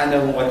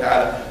subhanahu wa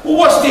ta'ala. Who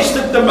was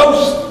tested the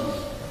most?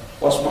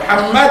 Was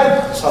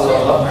Muhammad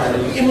sallallahu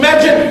alayhi wa sallam.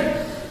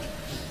 Imagine,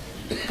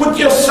 put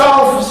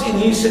yourselves in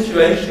his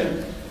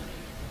situation.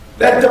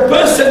 That the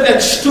person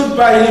that stood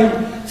by him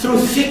through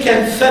thick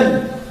and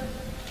thin,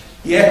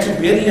 he had to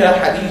bury her,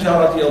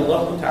 Khadija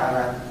radiallahu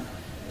ta'ala.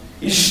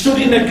 He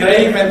stood in a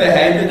grave and they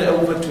handed it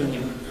over to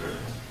him.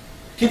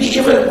 Did he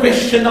ever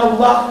question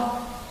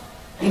Allah?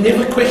 He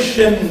never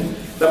questioned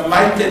the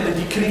might and the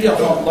decree of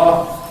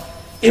Allah.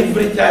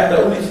 Every time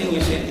the only thing he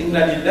said,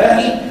 Inna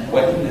lillahi wa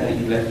inna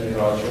ilayhi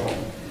raji'un.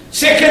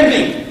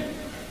 Secondly,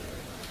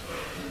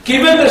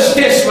 given this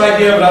test, my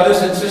dear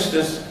brothers and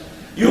sisters,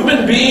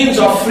 human beings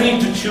are free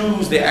to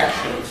choose their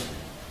actions.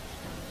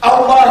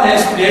 Allah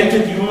has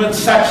created humans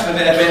such that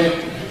they have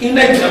an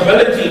innate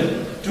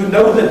ability to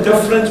know the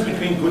difference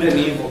between good and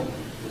evil.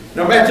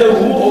 No matter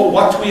who or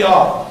what we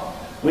are,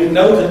 we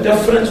know the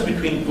difference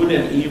between good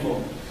and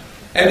evil.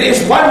 And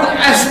there's one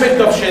aspect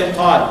of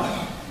shaitan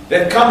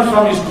that comes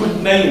from his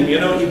good name, you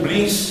know,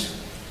 Iblis.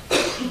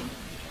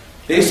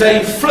 There's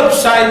a flip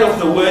side of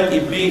the word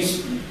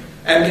Iblis,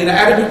 and in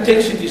Arabic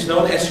text it is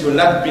known as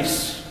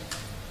yulabbis.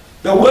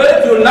 The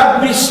word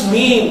yulabbis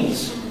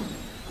means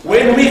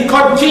when we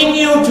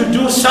continue to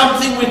do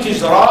something which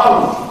is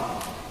wrong,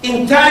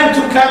 in time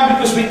to come,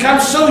 because we become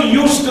so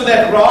used to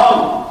that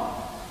wrong,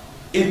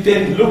 it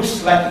then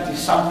looks like it is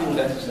something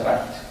that is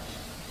right.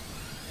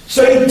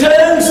 So it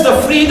turns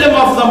the freedom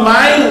of the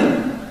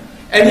mind,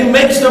 and it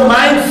makes the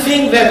mind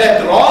think that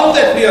that wrong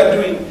that we are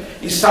doing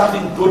is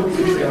something good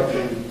which we are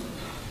doing.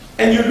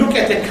 And you look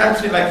at a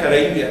country like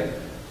Arabia,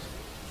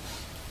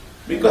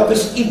 we got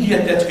this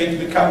idiot that's going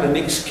to become the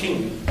next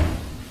king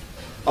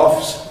of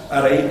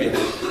Arabia.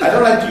 I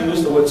don't like to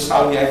use the word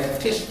Saudi, I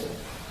detest it.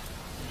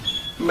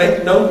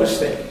 Make no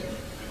mistake.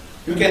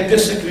 You can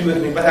disagree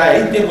with me, but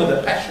I hate them with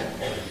a passion.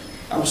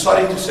 I'm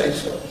sorry to say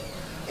so.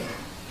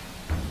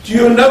 Do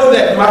you know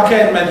that Makkah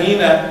and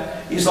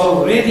Medina is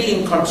already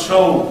in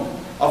control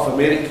of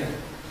America?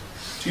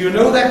 Do you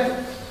know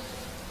that?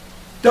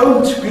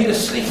 Don't be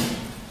asleep.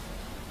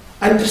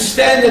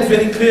 Understand it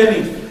very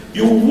clearly.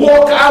 You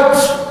walk out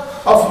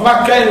of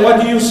Makkah and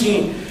what do you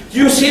see? Do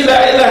you see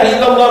La ilaha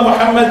illallah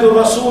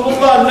Muhammadur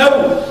Rasulullah?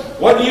 No.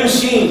 What do you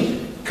see?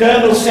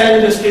 Colonel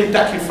Sanders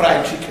Kentucky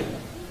Fried Chicken.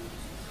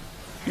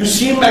 You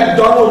see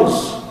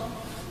McDonald's.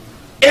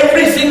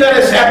 Everything that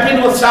has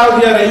happened with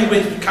Saudi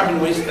Arabia is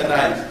becoming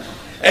westernized.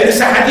 And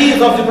it's a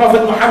hadith of the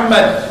Prophet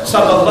Muhammad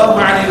sallallahu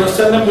alayhi wa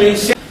sallam where he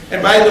said,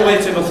 and by the way,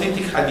 it's an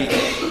authentic hadith.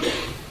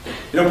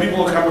 You know,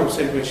 people will come and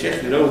say, well,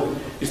 Sheikh, you know,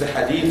 is the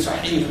hadith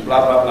sahih,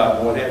 blah, blah,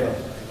 blah, whatever.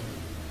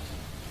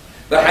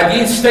 The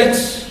hadith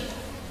states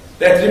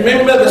that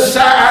remember the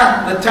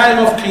Sa'ah, the time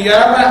of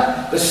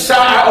Qiyamah, the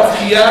Sa'ah of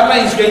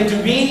Qiyamah is going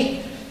to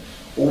be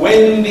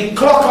when the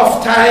clock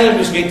of time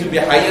is going to be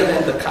higher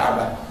than the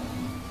Kaaba.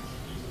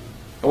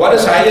 And what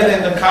is higher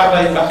than the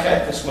Kaaba in Makkah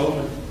at this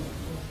moment?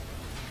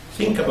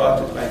 Think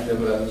about it, my dear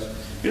brothers.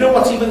 You know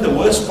what's even the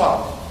worst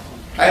part?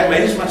 I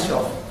amaze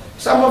myself.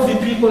 Some of the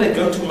people that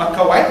go to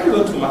Makkah, why do you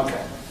go to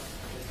Makkah?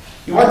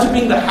 You want to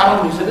be in the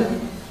haram, isn't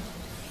it?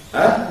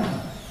 Huh?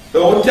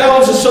 The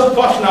hotels are so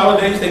posh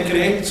nowadays, they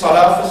create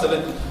salah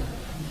facilities.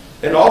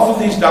 And half of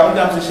these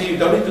dum-dums, they say, you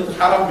don't need to do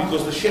haram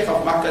because the Sheikh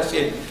of Makkah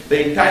said,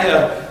 the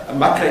entire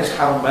Makkah is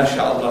haram,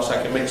 mashallah, so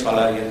I can make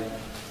salah here.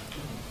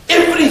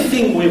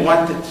 Everything we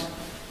wanted,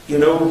 you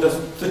know,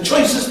 the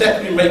choices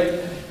that we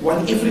make, we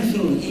want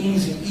everything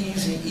easy,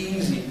 easy,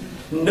 easy,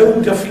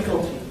 no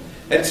difficulty.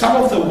 And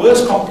some of the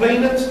worst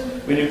complainants,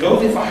 when you go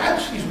there for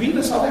Hajj, is we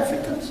the South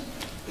Africans.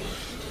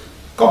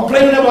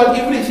 Complain about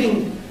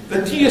everything.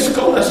 The tea is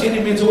cold, I said,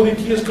 it means only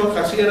tea is cold.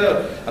 I said,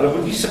 I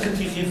would be sick of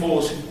tea for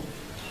us.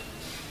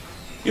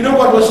 You know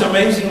what was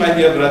amazing, my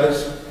dear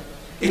brothers?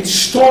 It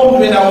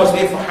stormed when I was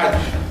there for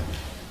Hajj.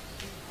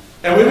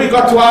 And when we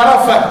got to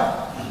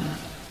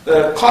Arafah,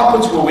 the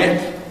carpets were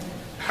wet.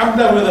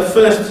 Hamdulay were the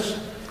first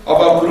of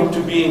our group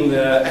to be in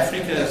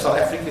the South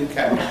African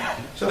camp.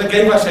 So they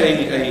gave us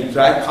a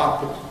dry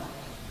carpet.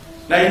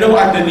 Now you know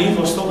underneath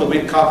was still the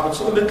wet carpet,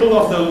 so a little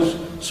of those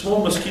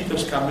small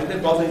mosquitoes come and they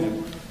bother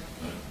you.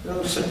 You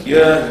know, sit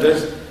here,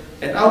 this.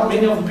 And now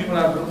many of the people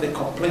in our group, they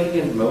complain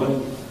and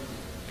moan.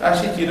 I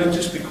said, you know,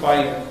 just be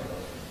quiet.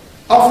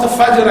 After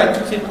Fajr, I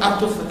took them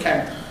out of the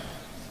camp.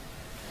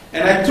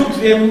 And I took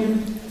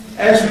them,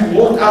 as we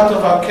walked out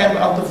of our camp,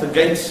 out of the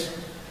gates.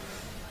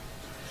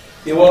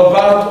 There were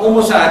about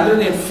almost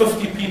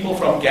 150 people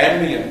from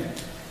Gambia.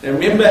 And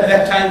remember, at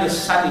that time, the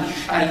sun is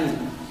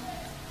shining.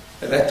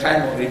 At that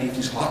time already, it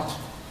is hot.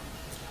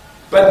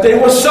 But they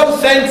were so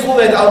thankful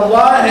that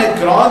Allah had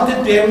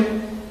granted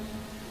them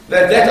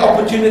that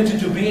opportunity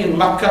to be in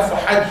Makkah for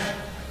Hajj,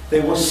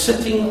 they were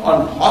sitting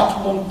on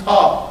hot warm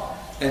tar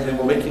and they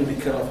were making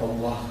dhikr of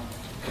Allah.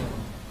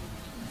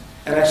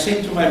 And I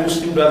said to my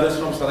Muslim brothers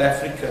from South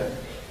Africa,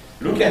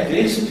 look at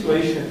their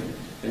situation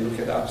and look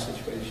at our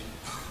situation.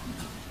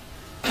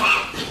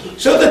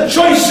 So the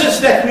choices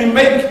that we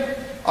make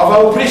of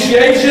our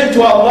appreciation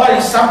to Allah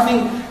is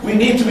something we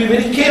need to be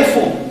very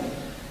careful.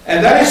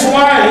 And that is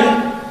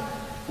why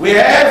we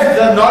have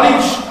the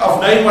knowledge of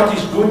knowing what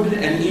is good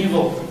and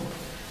evil,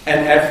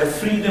 and have the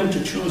freedom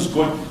to choose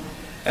good.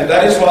 And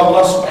that is what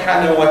Allah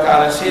subhanahu wa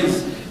ta'ala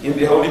says in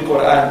the Holy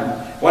Quran.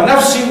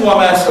 وَنَفْسٍ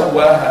وَمَا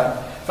سَوَّاهَا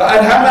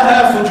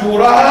فَأَلْهَمَهَا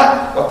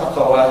فُجُورَهَا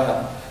وَتَقَوَاهَا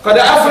قَدْ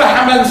أَفْلَحَ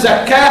مَنْ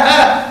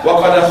زَكَّاهَا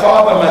وَقَدْ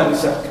خَابَ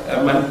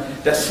مَنْ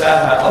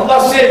دَسَّاهَا.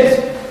 Allah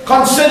says,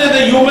 consider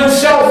the human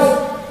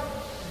self.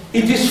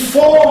 It is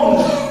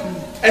formed,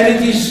 and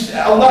it is,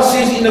 Allah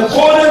says, in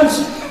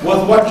accordance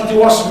with what it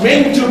was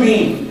meant to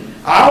be.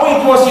 How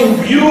it was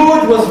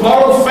imbued with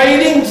moral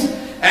failings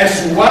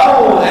as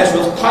well as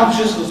with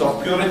consciousness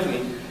of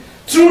purity.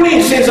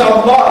 Truly, says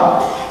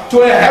Allah, to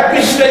a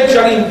happy state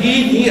shall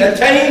indeed he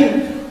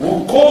attain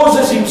who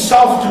causes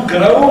himself to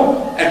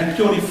grow and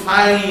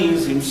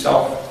purifies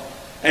himself.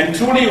 And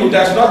truly, who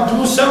does not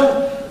do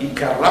so, he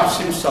corrupts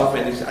himself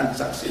and is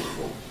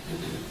unsuccessful.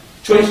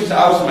 Choice is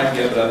ours, my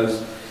dear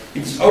brothers.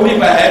 It's only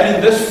by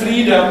having this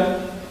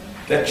freedom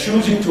that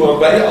choosing to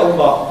obey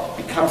Allah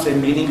becomes a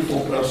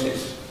meaningful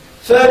process.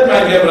 Third,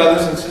 my dear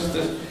brothers and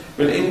sisters,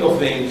 we'll end off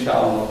there,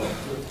 inshallah.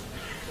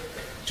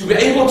 To be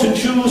able to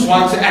choose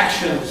one's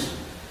actions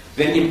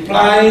then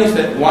implies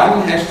that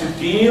one has to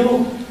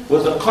deal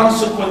with the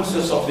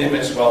consequences of them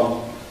as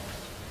well.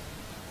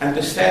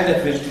 Understand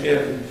that very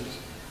clearly.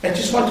 I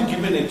just want to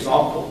give you an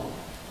example.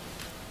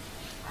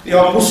 There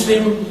are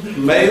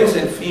Muslim males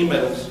and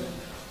females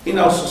in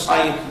our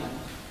society.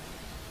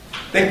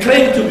 They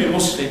claim to be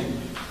Muslim,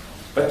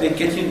 but they're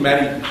getting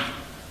married.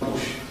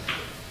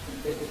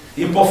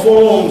 He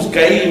performs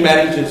gay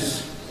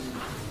marriages.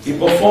 He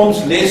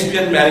performs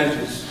lesbian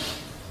marriages.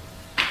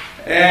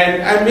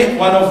 And I met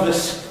one of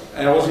this,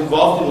 and I was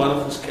involved in one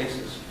of these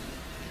cases.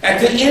 At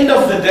the end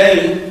of the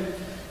day,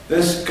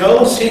 this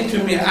girl said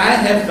to me, I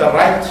have the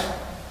right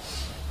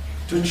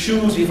to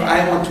choose if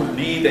I want to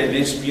lead a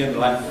lesbian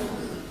life.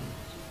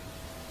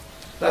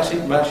 I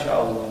said,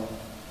 MashaAllah,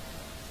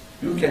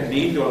 you can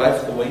lead your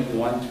life the way you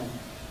want to.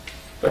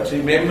 But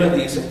remember,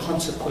 there is a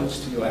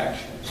consequence to your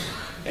actions.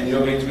 And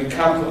you're going to be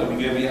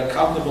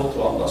accountable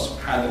to Allah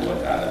subhanahu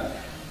wa ta'ala.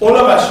 All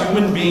of us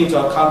human beings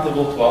are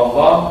accountable to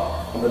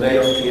Allah on the day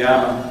of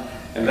Qiyamah.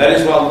 And that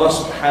is what Allah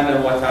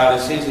subhanahu wa ta'ala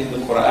says in the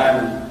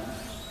Quran.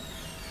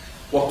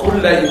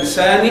 وَكُلَّ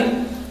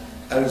إِنسَانٍ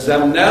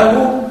أَلْزَمْنَاهُ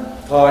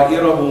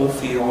طَائِرَهُ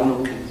فِي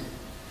عُنُقِهِ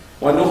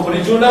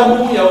وَنُخْرِجُ لَهُ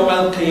يَوْمَ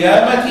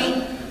الْقِيَامَةِ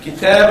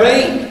كِتَابًا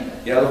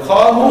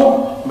يَلْقَاهُ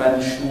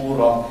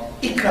مَنْشُورًا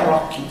اقْرَأْ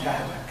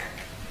كِتَابَكَ.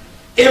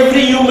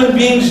 Every human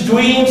being's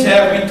doings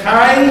have been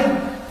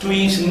tied to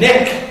his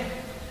neck.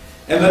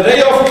 And the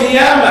day of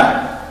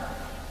Qiyamah,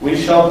 we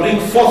shall bring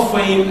forth for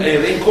him a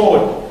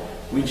record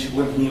which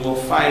he will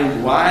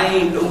find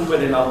wide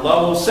open, and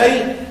Allah will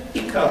say,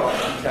 اقرأ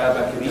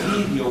كتابك,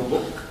 read your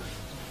book.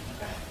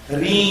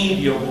 Read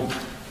your book.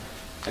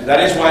 And that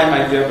is why,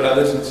 my dear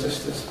brothers and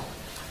sisters,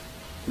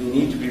 we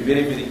need to be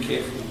very, very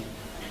careful.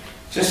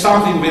 Just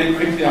something very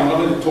quickly, I'm not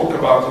going to talk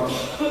about it.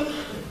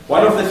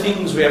 One of the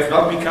things we have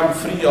not become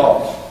free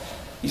of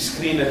is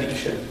screen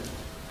addiction.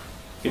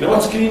 You know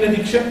what screen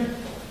addiction?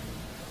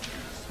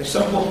 A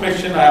simple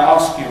question I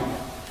ask you.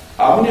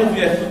 How many of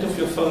you have put off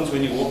your phones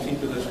when you walked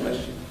into this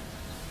masjid?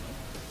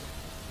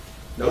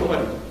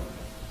 Nobody.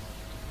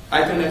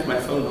 I don't have my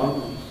phone on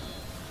me.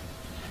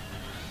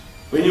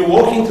 When you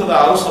walk into the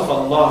house of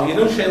Allah, you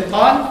know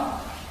Shaitan?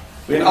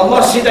 When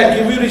Allah said, I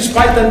give you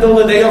respite until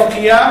the day of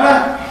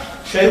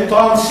Qiyamah,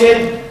 Shaitan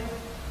said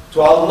to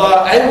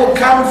Allah, I will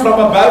come from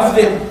above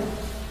them,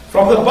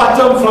 from the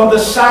bottom, from the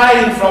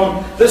side,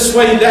 from this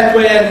way, that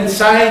way, and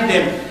inside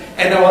them,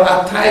 and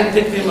I'll try and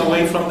take them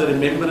away from the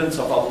remembrance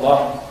of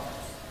Allah.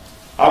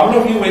 How many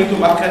of you went to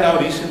Makkah now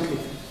recently?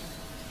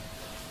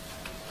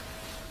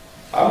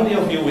 How many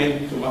of you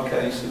went to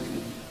Makkah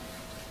recently?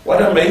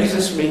 What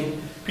amazes me,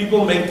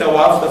 people make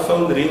tawaf, the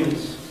phone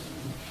rings.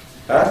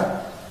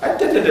 Huh? They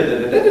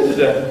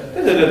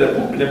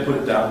put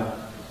it down.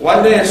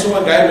 One day I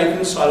saw a guy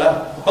making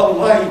salah.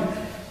 Wallahi,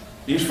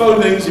 his phone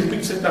rings, he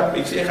picks it up.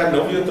 He says, I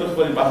know you terug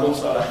vir die Maghrib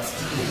salah.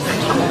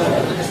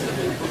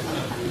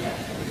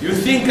 You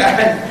think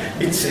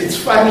it's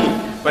funny,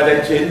 but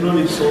I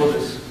genuinely saw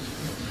this.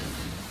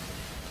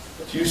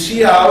 Do you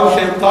see how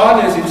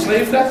Shaitan has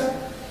enslaved us?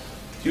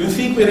 Do you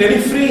think we're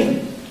really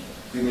free?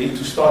 We need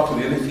to start to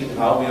really think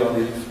how we are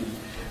really free.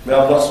 May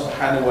Allah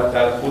subhanahu wa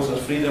ta'ala cause us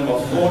freedom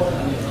of thought,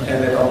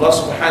 and that Allah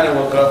subhanahu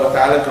wa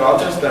ta'ala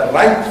grant us the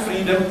right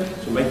freedom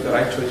to make the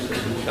right choices,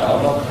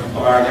 inshallah.